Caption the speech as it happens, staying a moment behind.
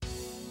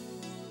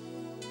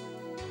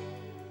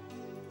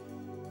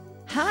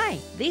Hi,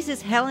 this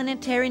is Helen and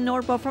Terry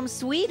Norbo from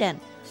Sweden.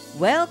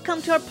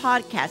 Welcome to our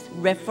podcast,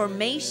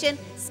 Reformation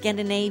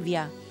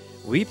Scandinavia.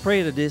 We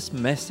pray that this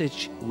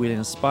message will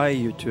inspire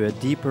you to a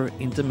deeper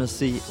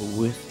intimacy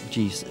with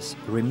Jesus.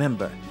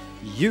 Remember,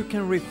 you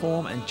can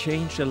reform and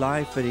change your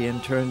life for the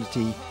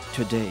eternity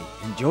today.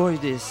 Enjoy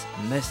this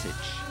message.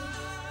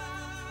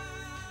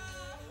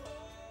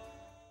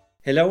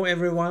 Hello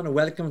everyone,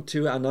 welcome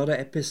to another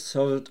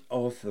episode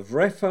of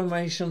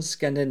Reformation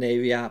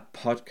Scandinavia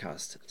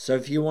podcast. So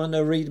if you want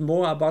to read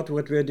more about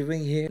what we're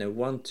doing here and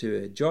want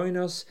to join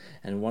us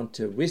and want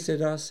to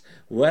visit us,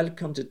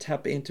 welcome to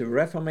tap into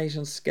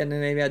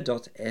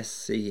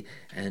reformationscandinavia.se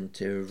and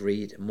to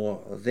read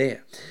more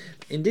there.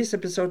 In this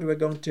episode we're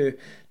going to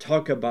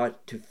talk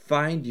about to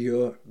find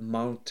your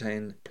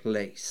mountain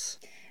place.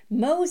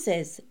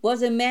 Moses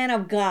was a man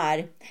of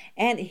God,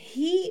 and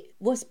he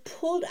was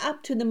pulled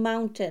up to the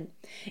mountain,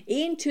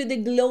 into the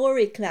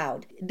glory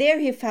cloud. There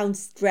he found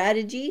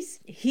strategies.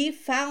 He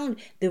found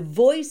the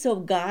voice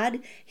of God.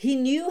 He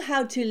knew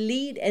how to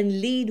lead and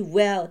lead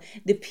well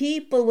the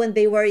people when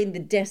they were in the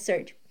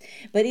desert.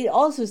 But it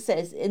also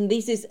says, and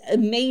this is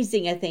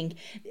amazing, I think,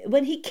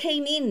 when he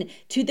came in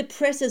to the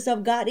presence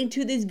of God,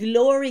 into this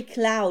glory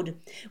cloud,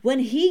 when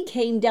he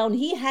came down,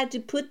 he had to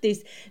put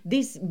these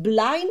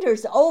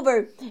blinders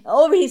over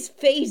his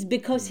face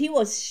because he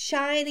was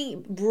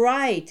shining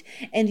bright.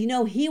 And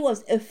he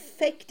was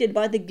affected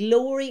by the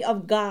glory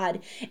of God.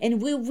 And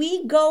when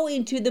we go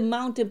into the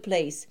mountain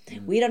place,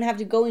 we don't have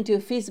to go into a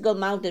physical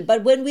mountain,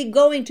 but when we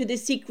go into the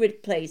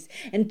secret place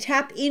and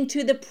tap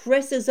into the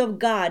presence of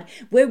God,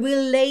 where we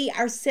lay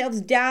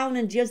ourselves down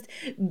and just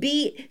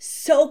be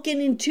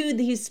soaking into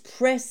his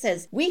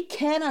presence, we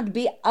cannot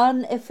be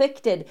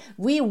unaffected.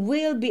 We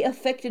will be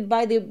affected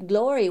by the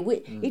glory.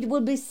 It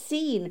will be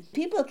seen.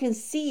 People can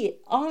see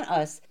on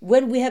us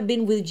when we have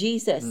been with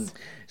Jesus.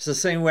 It's the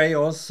same way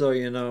also,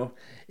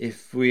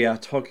 if we are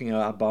talking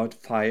about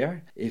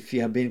fire, if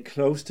you have been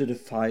close to the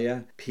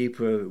fire,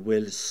 people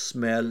will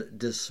smell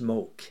the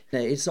smoke.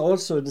 It's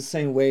also the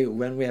same way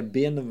when we have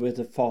been with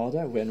the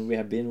Father, when we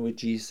have been with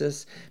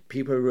Jesus,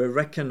 people will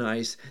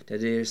recognize that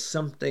there is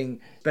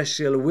something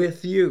special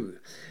with you,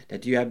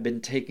 that you have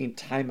been taking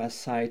time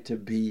aside to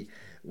be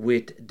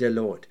with the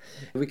Lord.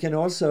 We can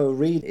also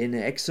read in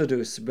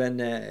Exodus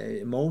when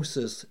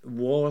Moses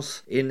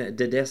was in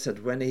the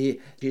desert, when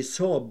he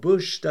saw a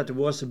bush that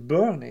was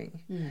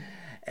burning.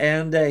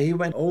 And he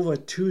went over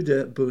to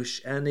the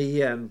bush and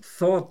he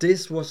thought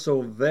this was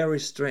so very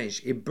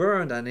strange. It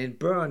burned and it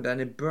burned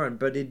and it burned,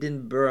 but it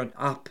didn't burn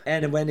up.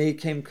 And when he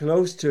came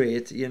close to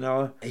it,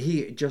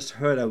 he just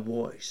heard a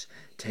voice.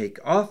 Take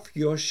off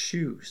your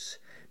shoes,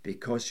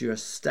 because you are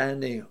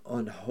standing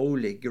on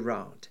holy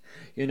ground.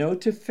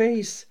 To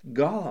face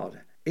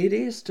God, it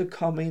is to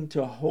come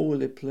into a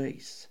holy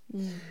place.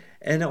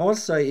 And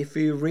also, if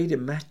you read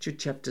in Matthew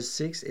chapter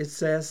 6, it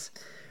says,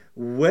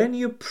 when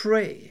you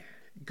pray,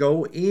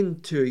 go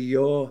into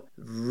your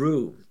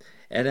room.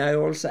 And I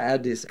also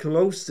add this,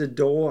 close the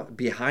door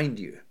behind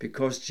you,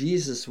 because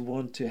Jesus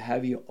wants to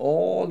have you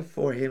all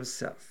for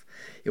himself.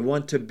 He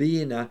wants to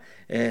be in a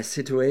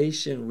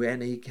situation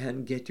when he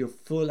can get your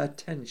full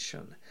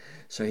attention,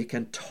 so he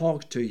can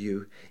talk to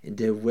you in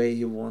the way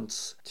he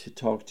wants to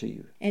talk to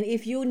you. And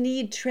if you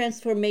need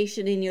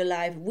transformation in your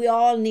life, we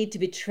all need to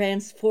be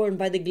transformed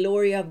by the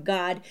glory of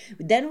God.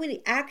 Then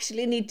we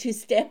actually need to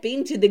step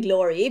into the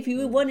glory. If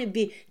we want to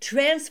be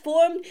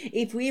transformed,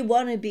 if we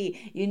want to be,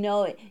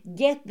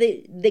 get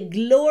the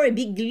glory,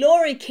 be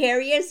glory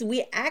carriers,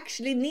 we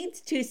actually need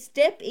to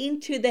step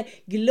into the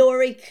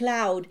glory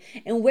cloud.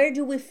 And where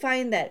do we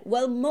find that?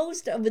 Well,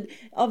 most of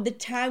the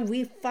time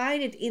we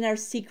find it in our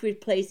secret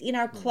place, in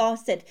our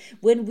closet,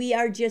 when we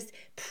are just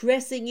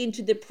pressing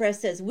into the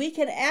presence. We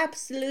can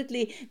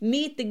absolutely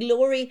meet the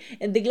glory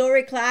and the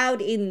glory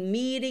cloud in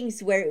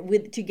meetings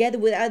together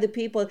with other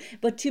people,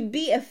 but to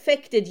be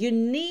affected, you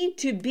need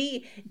to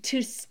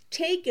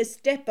take a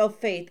step of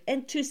faith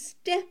and to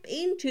step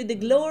into the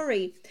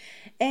glory.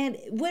 And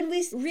when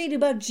we read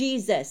about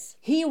Jesus,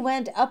 he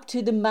went up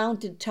to the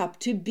mountaintop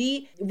to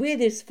be with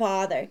his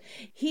Father.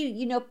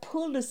 He,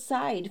 pulled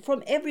aside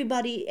from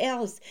everybody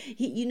else.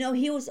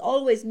 He was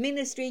always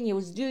ministering. He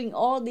was doing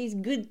all these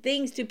good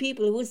things to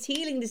people. He was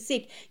healing the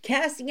sick,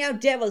 casting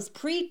out devils,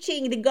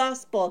 preaching the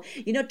gospel,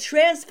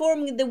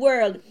 transforming the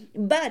world.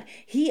 But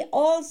he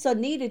also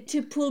needed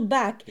to pull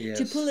back,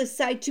 to pull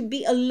aside, to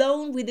be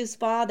alone with his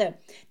Father,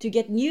 to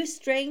get new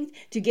strength,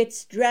 to get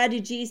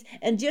strategies,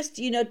 and just,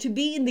 to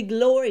be in the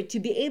glory, to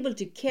be able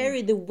to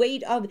carry the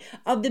weight of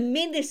the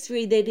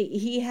ministry that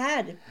he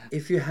had.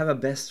 If you have a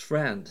best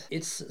friend,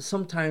 it's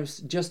sometimes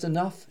just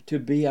enough to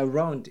be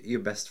around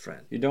your best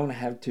friend. You don't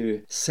have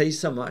to say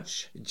so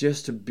much,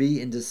 just to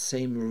be in the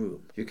same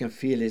room. You can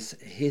feel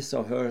his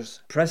or her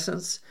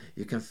presence.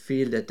 You can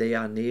feel that they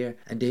are near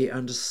and they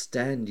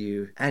understand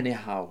you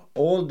anyhow,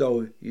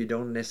 although you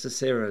don't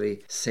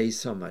necessarily say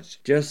so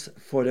much. Just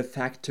for the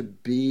fact to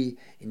be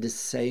in the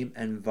same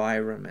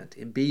environment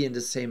and be in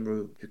the same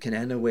room, you can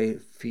anyway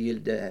feel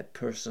the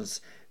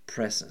person's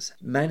presence.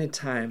 Many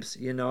times,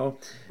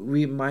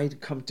 we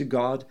might come to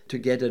God to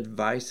get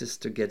advices,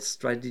 to get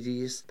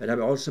strategies, but I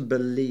also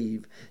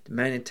believe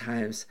many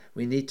times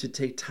we need to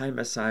take time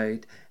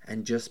aside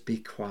and just be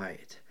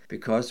quiet,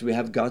 because we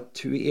have got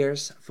 2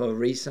 ears for a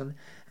reason,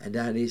 and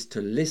that is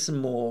to listen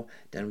more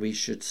than we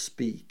should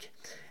speak.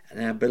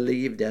 And I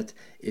believe that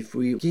if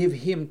we give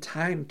him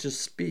time to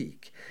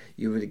speak,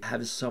 you will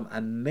have some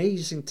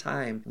amazing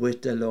time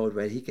with the Lord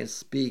where he can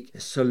speak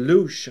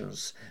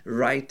solutions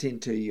right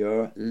into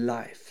your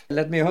life.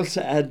 Let me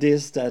also add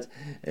this, that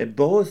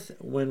both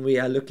when we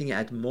are looking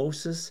at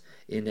Moses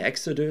in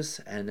Exodus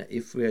and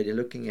if we are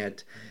looking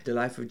at the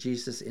life of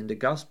Jesus in the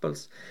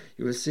Gospels,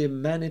 you will see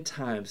many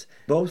times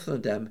both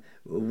of them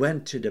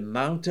went to the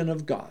mountain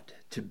of God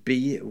to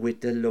be with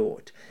the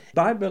Lord.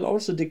 The Bible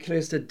also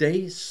declares that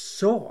they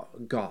saw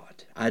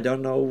God. I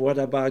don't know what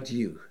about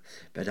you,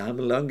 but I'm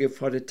longing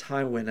for the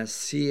time when I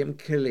see him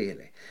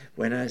clearly,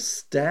 when I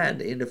stand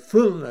in the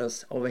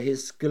fullness of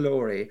his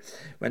glory,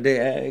 when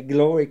the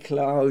glory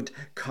cloud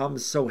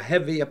comes so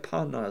heavy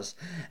upon us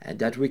and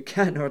that we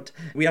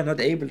are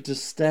not able to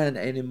stand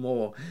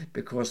anymore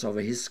because of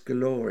his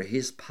glory,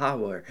 his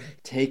power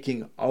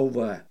taking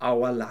over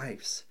our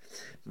lives.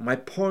 My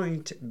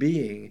point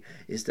being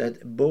is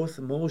that both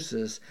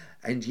Moses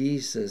and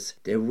Jesus,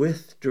 they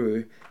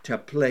withdrew to a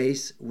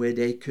place where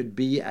they could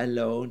be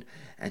alone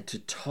and to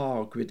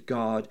talk with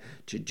God,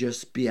 to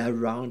just be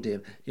around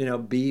him,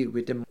 be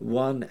with the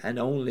one and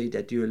only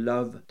that you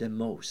love the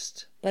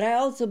most. But I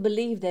also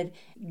believe that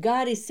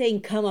God is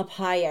saying, come up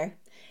higher.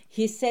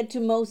 He said to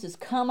Moses,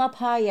 come up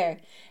higher.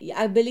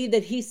 I believe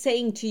that he's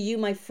saying to you,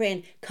 my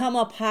friend, come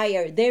up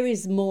higher. There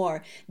is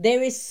more.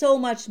 There is so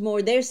much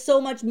more. There's so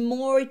much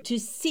more to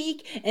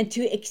seek and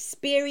to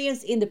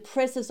experience in the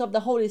presence of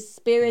the Holy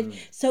Spirit.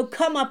 So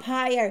come up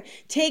higher.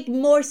 Take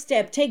more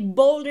steps. Take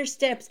bolder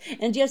steps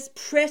and just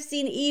press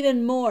in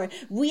even more.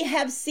 We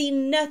have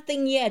seen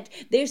nothing yet.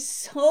 There's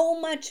so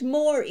much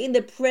more in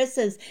the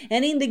presence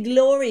and in the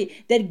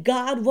glory that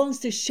God wants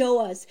to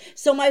show us.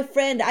 So my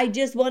friend, I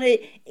just want to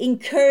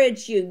encourage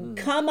you,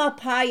 come up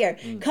higher,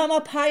 come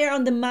up higher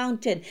on the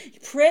mountain,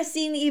 press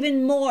in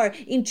even more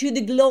into the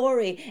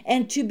glory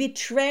and to be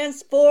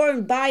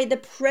transformed by the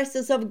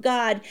presence of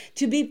God,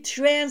 to be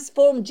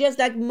transformed just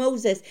like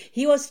Moses.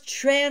 He was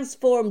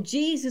transformed.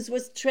 Jesus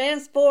was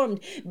transformed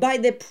by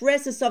the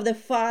presence of the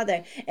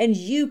Father, and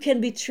you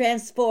can be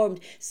transformed.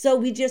 So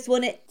we just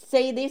want to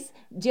say this,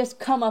 just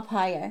come up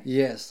higher.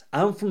 Yes,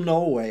 I'm from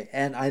Norway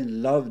and I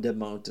love the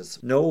mountains.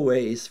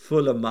 Norway is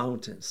full of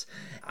mountains.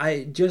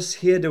 I just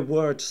hear the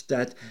words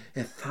that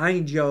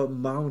find your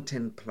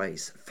mountain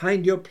place.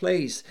 Find your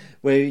place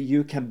where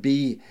you can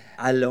be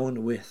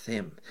alone with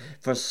him.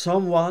 For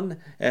someone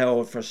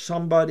or for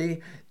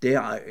somebody,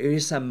 there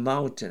is a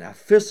mountain, a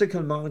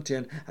physical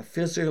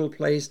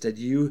place that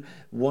you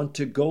want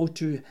to go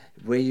to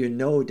where you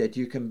know that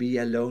you can be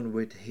alone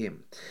with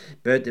him.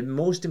 But the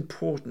most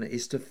important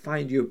is to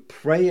find your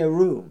prayer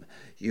room,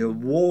 your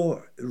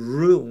war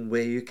room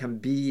where you can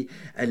be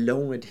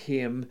alone with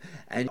him,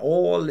 and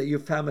all your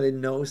family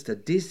knows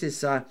that this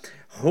is a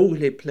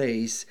holy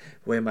place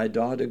where my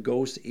daughter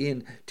goes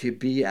in to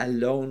be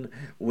alone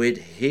with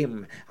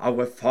him,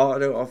 our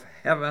Father of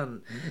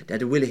heaven,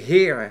 that will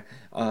hear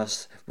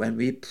us when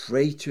we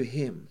pray to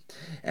him.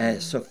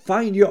 So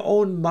find your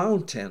own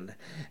mountain,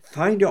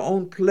 find your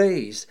own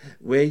place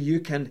where you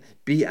can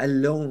be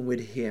alone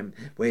with him,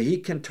 where he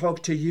can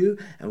talk to you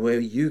and where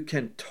you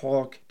can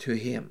talk to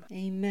him.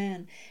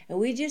 Amen. And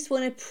we just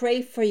want to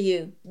pray for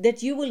you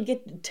that you will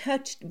get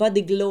touched by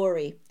the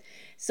glory.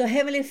 So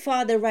Heavenly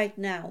Father, right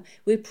now,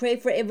 we pray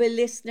for every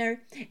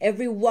listener,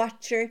 every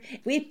watcher.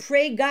 We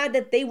pray, God,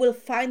 that they will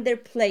find their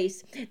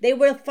place. They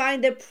will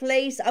find their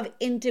place of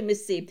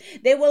intimacy.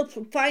 They will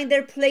find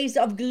their place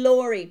of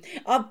glory,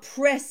 of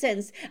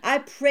presence. I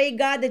pray,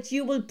 God, that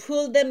you will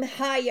pull them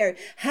higher,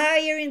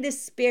 higher in the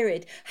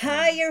spirit,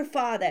 higher,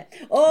 Father.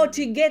 Oh,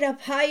 to get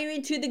up higher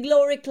into the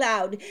glory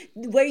cloud,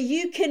 where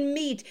you can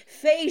meet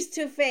face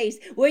to face,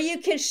 where you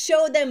can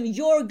show them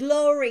your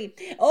glory.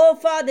 Oh,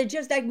 Father,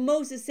 just like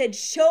Moses said,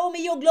 show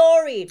me your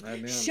glory.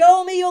 Amen.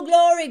 Show me your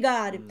glory,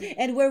 God.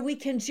 And where we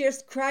can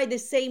just cry the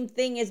same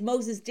thing as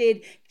Moses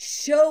did.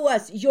 Show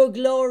us your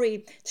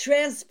glory.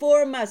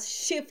 Transform us.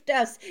 Shift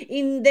us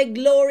in the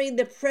glory, in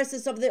the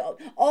presence of the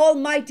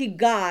Almighty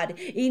God.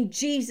 In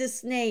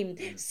Jesus' name.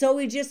 So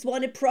we just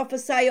want to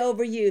prophesy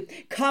over you.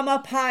 Come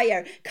up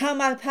higher.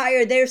 Come up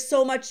higher. There's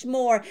so much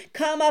more.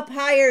 Come up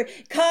higher.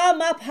 Come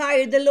up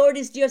higher. The Lord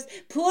is just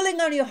pulling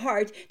on your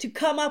heart to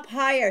come up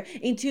higher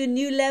into a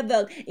new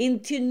level,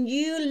 into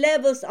new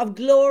levels of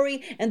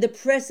glory and the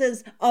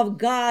presence of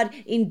God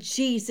in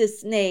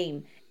Jesus'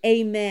 name.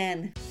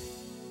 Amen.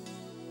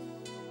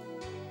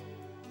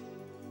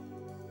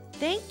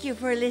 Thank you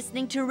for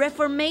listening to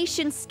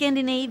Reformation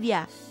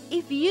Scandinavia.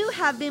 If you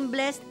have been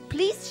blessed,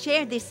 please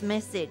share this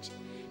message.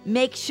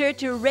 Make sure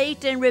to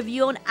rate and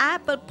review on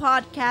Apple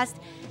Podcast,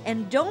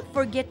 and don't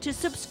forget to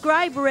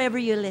subscribe wherever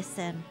you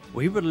listen.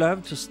 We would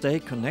love to stay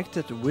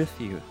connected with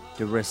you,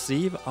 to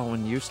receive our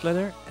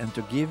newsletter and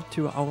to give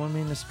to our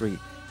ministry.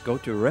 go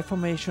to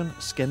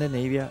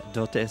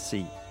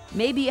reformationscandinavia.se.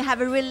 Maybe you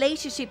have a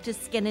relationship to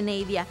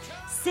Scandinavia.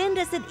 Send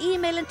us an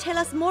email and tell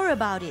us more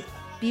about it.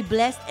 Be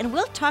blessed, and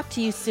we'll talk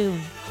to you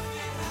soon.